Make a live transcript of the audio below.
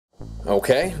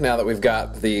Okay, now that we've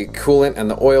got the coolant and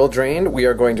the oil drained, we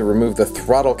are going to remove the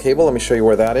throttle cable. Let me show you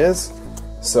where that is.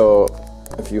 So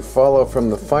if you follow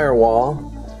from the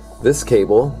firewall, this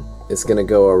cable is going to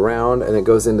go around and it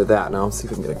goes into that. Now let's see if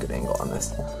we can get a good angle on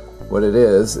this. What it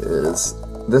is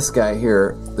this guy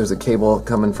here, there's a cable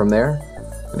coming from there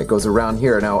and it goes around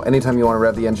here. Now anytime you want to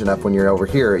rev the engine up when you're over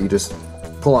here, you just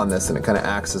pull on this and it kind of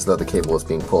acts as though the cable is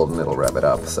being pulled and it'll rev it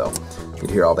up. So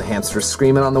you'd hear all the hamsters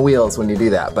screaming on the wheels when you do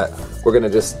that, but we're going to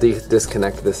just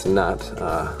disconnect this nut. You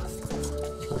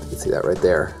can see that right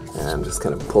there, and just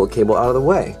kind of pull the cable out of the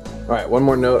way. Alright, one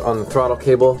more note on the throttle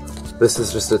cable. This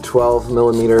is just a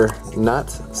 12mm nut,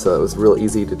 so it was real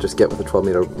easy to just get with a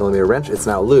 12mm wrench. It's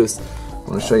now loose. I'm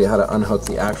going to show you how to unhook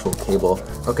the actual cable.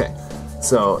 Okay,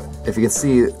 so if you can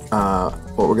see,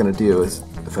 what we're going to do is,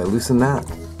 if I loosen that,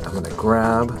 I'm going to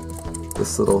grab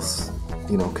this little,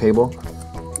 cable,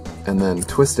 and then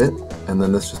twist it, and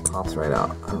then this just pops right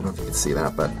out. I don't know if you can see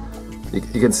that, but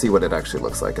you can see what it actually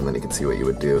looks like, and then you can see what you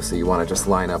would do. So you want to just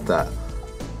line up that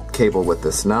cable with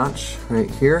this notch right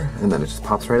here, and then it just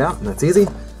pops right out, and that's easy.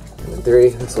 And in theory,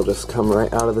 this will just come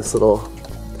right out of this little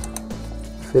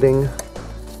fitting.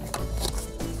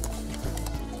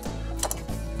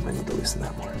 I might need to loosen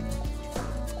that more.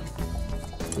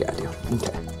 Yeah, I do.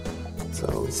 Okay.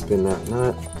 So we spin that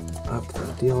nut up the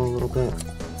deal a little bit.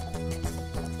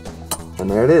 And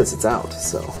there it is, it's out.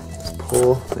 So just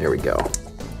pull, there we go.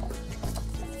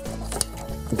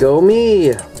 Go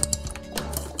me!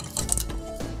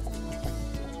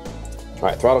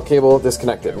 Alright, throttle cable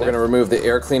disconnected. We're going to remove the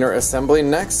air cleaner assembly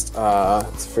next.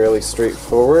 It's fairly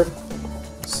straightforward.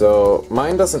 So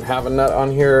mine doesn't have a nut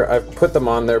on here. I've put them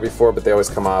on there before, but they always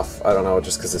come off. I don't know,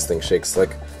 just because this thing shakes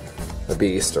like a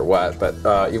beast or what.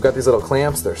 But you've got these little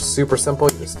clamps. They're super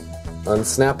simple. You just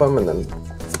unsnap them and then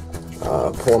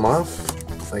pull them off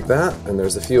like that. And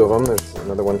there's a few of them. There's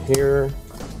another one here.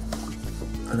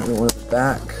 Another one at the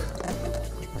back.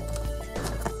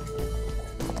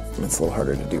 It's a little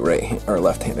harder to do right or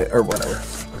left-handed or whatever.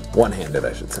 One-handed,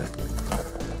 I should say.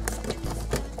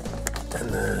 And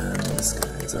then this guy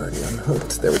is already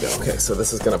unhooked. There we go. Okay, so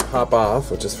this is going to pop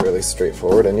off, which is fairly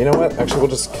straightforward. And you know what? Actually, we'll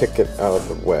just kick it out of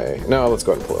the way. No, let's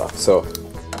go ahead and pull it off. So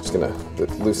I'm just going to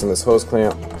loosen this hose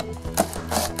clamp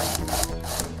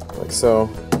like so.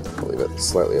 I'll leave it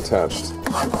slightly attached.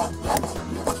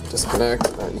 Disconnect.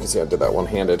 You can see I did that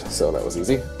one-handed, so that was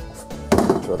easy.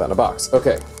 Throw that in a box.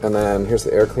 Okay, and then here's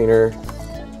the air cleaner.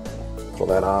 Pull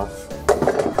that off.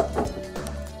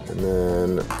 And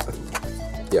then,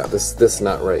 yeah, this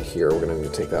nut right here, we're gonna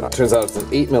need to take that off. Turns out it's an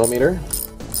 8mm.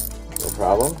 No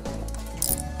problem.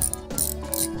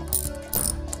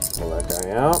 Pull that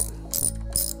guy out.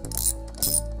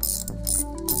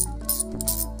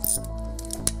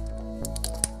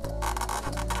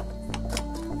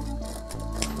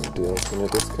 Deal's gonna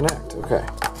disconnect. Okay.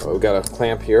 So we've got a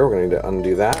clamp here, we're going to need to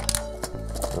undo that.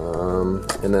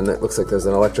 And then it looks like there's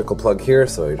an electrical plug here,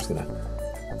 so you're just going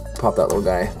to pop that little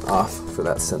guy off for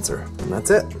that sensor. And that's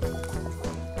it.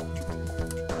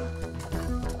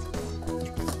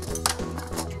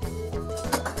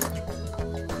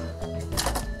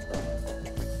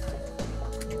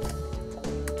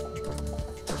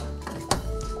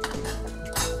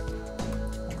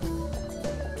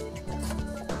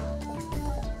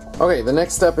 Okay, the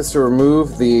next step is to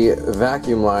remove the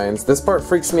vacuum lines. This part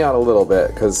freaks me out a little bit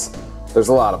because there's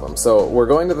a lot of them. So we're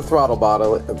going to the throttle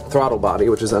body,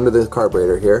 which is under the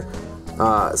carburetor here.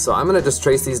 So I'm going to just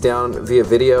trace these down via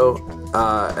video,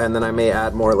 and then I may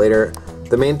add more later.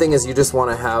 The main thing is you just want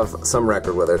to have some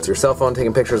record, whether it's your cell phone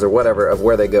taking pictures or whatever, of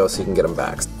where they go so you can get them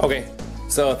back. Okay,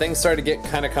 so things started to get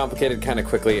kind of complicated kind of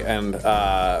quickly, and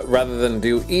rather than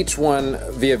do each one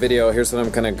via video, here's what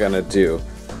I'm kind of going to do.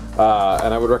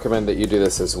 And I would recommend that you do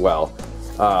this as well.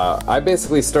 I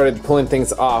basically started pulling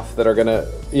things off that are gonna,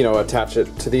 attach it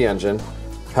to the engine.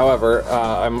 However,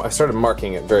 I started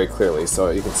marking it very clearly. So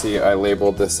you can see I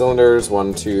labeled the cylinders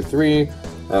 1, 2, 3,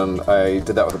 and I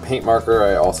did that with a paint marker.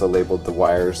 I also labeled the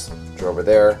wires, which are over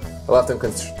there. I left them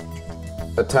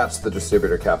attached to the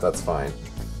distributor cap. That's fine,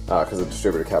 because the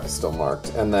distributor cap is still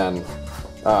marked. And then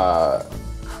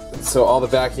so all the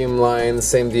vacuum lines,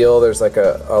 same deal. There's like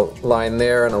a line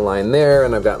there and a line there,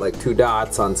 and I've got like 2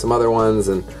 dots on some other ones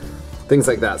and things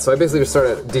like that. So I basically just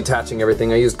started detaching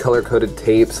everything. I used color-coded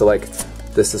tape, so like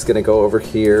this is gonna go over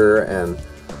here, and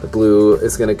the blue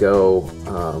is gonna go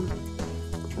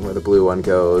where the blue one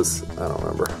goes. I don't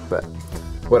remember, but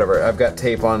whatever. I've got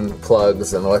tape on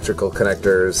plugs and electrical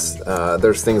connectors.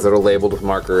 There's things that are labeled with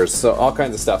markers, so all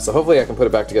kinds of stuff. So hopefully I can put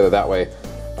it back together that way.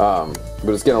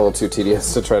 But it's getting a little too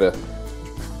tedious to try to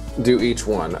do each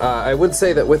one. I would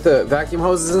say that with the vacuum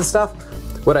hoses and stuff,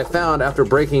 what I found after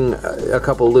breaking a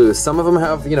couple loose, some of them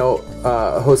have, you know,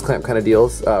 hose clamp kind of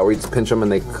deals where you just pinch them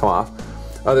and they come off.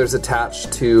 Others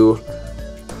attached to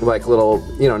like little,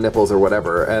 you know, nipples or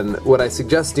whatever. And what I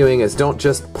suggest doing is don't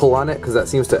just pull on it, because that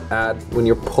seems to add, when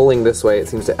you're pulling this way, it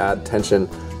seems to add tension,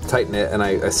 tighten it, and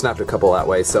I snapped a couple that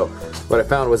way. So what I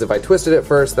found was if I twisted it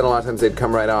first, then a lot of times they'd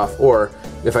come right off, or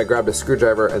if I grabbed a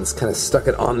screwdriver and kind of stuck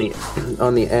it on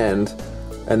the end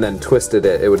and then twisted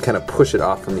it, it would kind of push it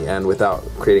off from the end without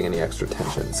creating any extra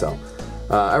tension. So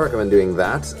I recommend doing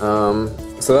that.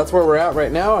 So that's where we're at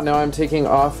right now. Now I'm taking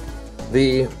off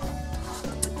the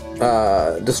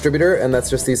distributor, and that's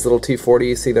just these little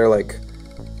T40. See, they're like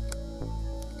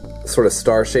sort of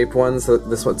star-shaped ones.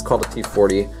 This one's called a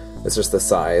T40. It's just the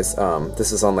size.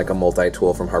 This is on like a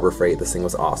multi-tool from Harbor Freight. This thing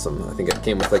was awesome. I think it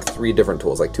came with like 3 different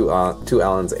tools, like two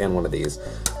Allens and one of these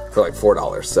for like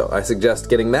 $4. So I suggest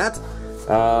getting that.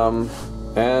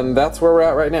 And that's where we're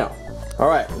at right now. All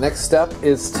right, next step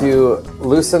is to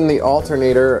loosen the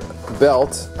alternator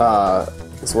belt. So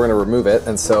we're gonna remove it,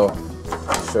 and so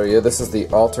I'll show you. This is the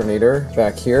alternator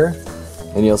back here,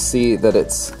 and you'll see that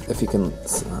it's, if you can,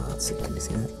 let's see, can you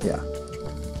see it? Yeah.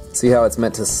 See how it's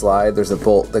meant to slide? There's a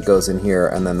bolt that goes in here,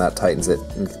 and then that tightens it,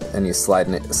 and you slide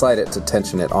it to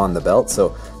tension it on the belt.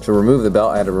 So to remove the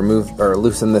belt, I had to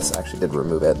loosen this. Actually, did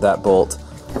remove it. That bolt,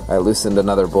 I loosened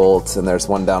another bolt, and there's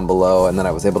one down below, and then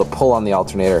I was able to pull on the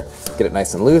alternator, get it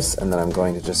nice and loose, and then I'm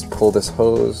going to just pull this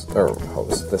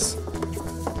this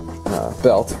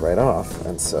belt right off,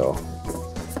 and so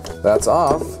that's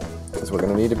off, because we're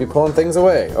going to need to be pulling things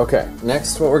away. Okay,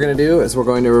 next what we're going to do is we're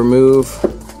going to remove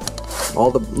all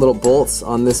the little bolts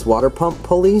on this water pump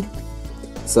pulley.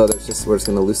 So we're just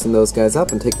going to loosen those guys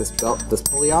up and take this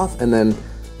pulley off, and then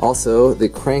also the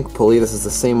crank pulley. This is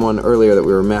the same one earlier that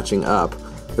we were matching up.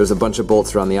 There's a bunch of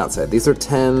bolts around the outside. These are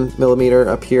 10 millimeter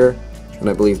up here, and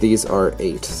I believe these are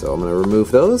 8. So I'm going to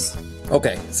remove those.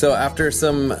 Okay, so after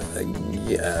some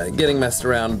getting messed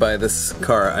around by this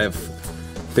car, I've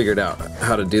figured out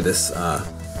how to do this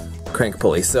crank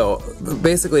pulley. So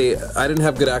basically, I didn't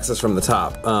have good access from the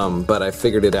top, but I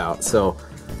figured it out. So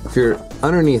if you're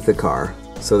underneath the car,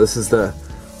 so this is the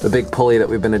big pulley that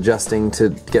we've been adjusting to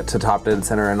get to top dead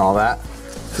center and all that.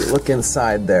 If you look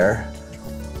inside there,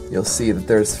 you'll see that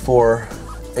there's 4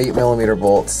 8 millimeter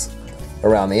bolts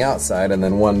around the outside, and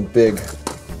then one big,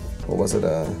 what was it,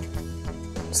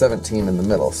 17 in the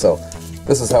middle. So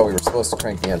this is how we were supposed to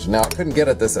crank the engine. Now I couldn't get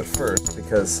at this at first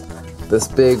because this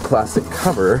big plastic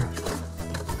cover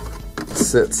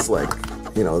sits like,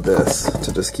 you know, this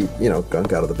to just keep, you know,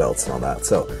 gunk out of the belts and all that.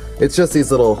 So it's just these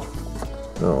little,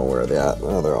 oh, where are they at?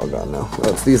 Oh, they're all gone now.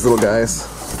 Oh, it's these little guys,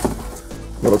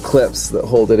 little clips that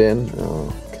hold it in.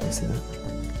 Oh, can you see that?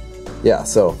 Yeah,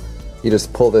 so you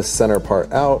just pull this center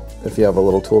part out if you have a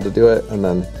little tool to do it, and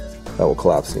then that will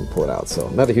collapse and you can pull it out. So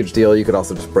not a huge deal. You could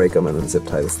also just break them and then zip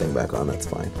tie this thing back on. That's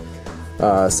fine.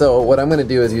 So what I'm going to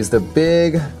do is use the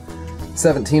big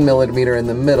 17 millimeter in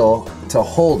the middle to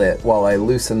hold it while I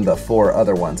loosen the 4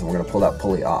 other ones, and we're going to pull that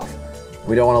pulley off.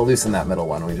 We don't want to loosen that middle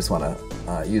one. We just want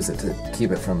to use it to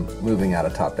keep it from moving out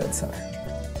of top dead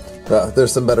center.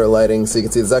 There's some better lighting, so you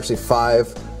can see there's actually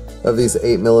 5 of these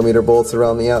 8 millimeter bolts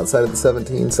around the outside of the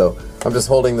 17. So I'm just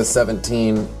holding the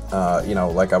 17, you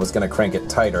know, like I was going to crank it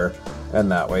tighter,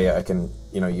 and that way I can,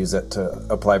 you know, use it to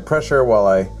apply pressure while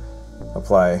I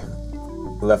apply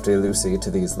lefty-loosey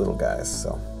to these little guys.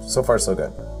 So far so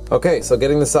good. Okay, so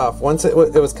getting this off, once it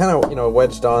was kind of, you know,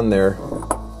 wedged on there,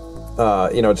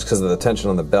 you know, just because of the tension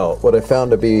on the belt. What I found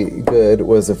to be good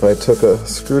was if I took a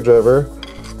screwdriver,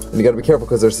 and you got to be careful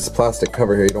because there's this plastic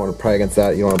cover here. You don't want to pry against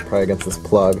that. You don't want to pry against this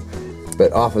plug.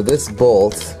 But off of this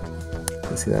bolt,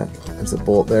 you see that? There's a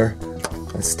bolt there.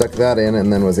 I stuck that in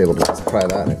and then was able to just pry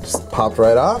that, and it just popped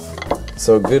right off.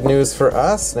 So good news for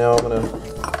us. Now I'm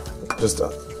gonna just,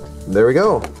 there we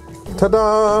go.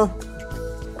 Ta-da!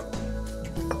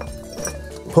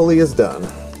 Pulley is done.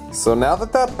 So now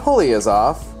that that pulley is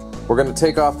off, we're going to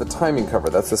take off the timing cover.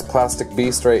 That's this plastic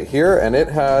beast right here, and it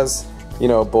has, you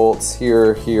know, bolts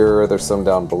here, there's some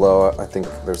down below. I think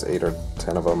there's 8 or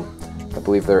 10 of them. I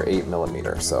believe they're 8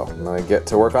 millimeter, so I'm going to get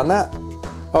to work on that.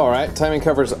 Alright, timing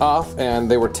cover's off, and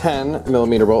they were 10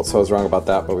 millimeter bolts, so I was wrong about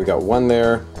that, but we got 1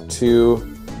 there, 2,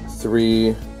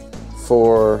 3,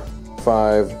 4,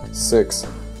 5, 6,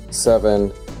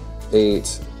 7,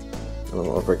 8, I don't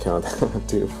know if I count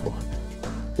 2, 4.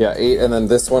 Yeah, 8, and then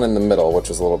this one in the middle, which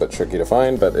is a little bit tricky to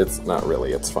find, but it's not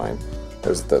really, it's fine.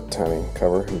 There's the timing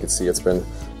cover. You can see it's been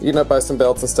eaten up by some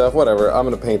belts and stuff, whatever. I'm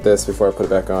going to paint this before I put it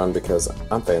back on because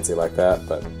I'm fancy like that,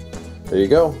 but there you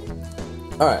go.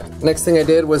 Alright, next thing I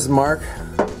did was mark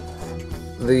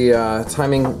the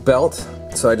timing belt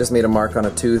So I just made a mark on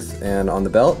a tooth and on the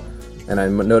belt, and I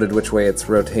noted which way it's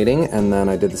rotating, and then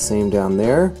I did the same down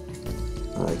there.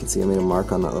 You can see I made a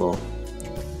mark on that little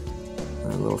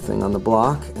thing on the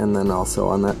block, and then also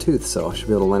on that tooth, so I should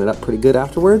be able to line it up pretty good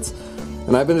afterwards.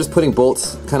 And I've been just putting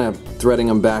bolts, kind of threading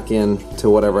them back in to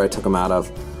whatever I took them out of,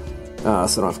 so I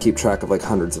don't have to keep track of like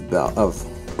hundreds of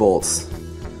bolts.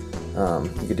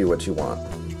 You can do what you want.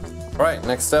 Alright,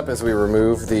 next step is we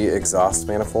remove the exhaust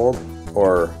manifold,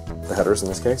 or the headers in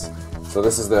this case. So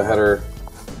this is the header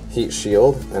heat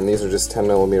shield, and these are just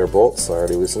 10mm bolts, so I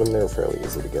already loosened them. They were fairly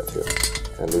easy to get to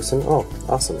and loosen. Oh,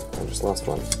 awesome. I just lost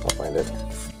one. I'll find it.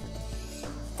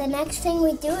 The next thing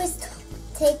we do is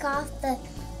take off the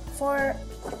 4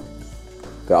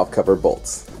 valve cover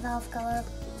bolts. Valve cover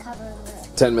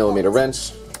 10mm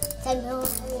wrench.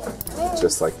 10mm wrench.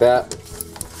 Just like that.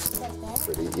 Like that.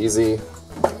 Pretty easy.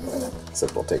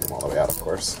 Except we'll take them all the way out, of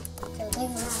course.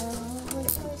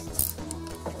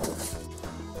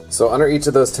 So under each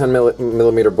of those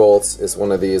 10mm bolts is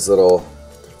one of these little,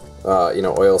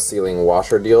 oil sealing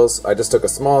washer deals. I just took a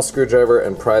small screwdriver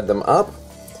and pried them up,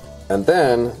 and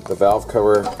then the valve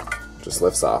cover just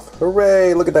lifts off.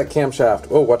 Hooray! Look at that camshaft.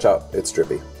 Oh, watch out, it's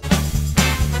drippy.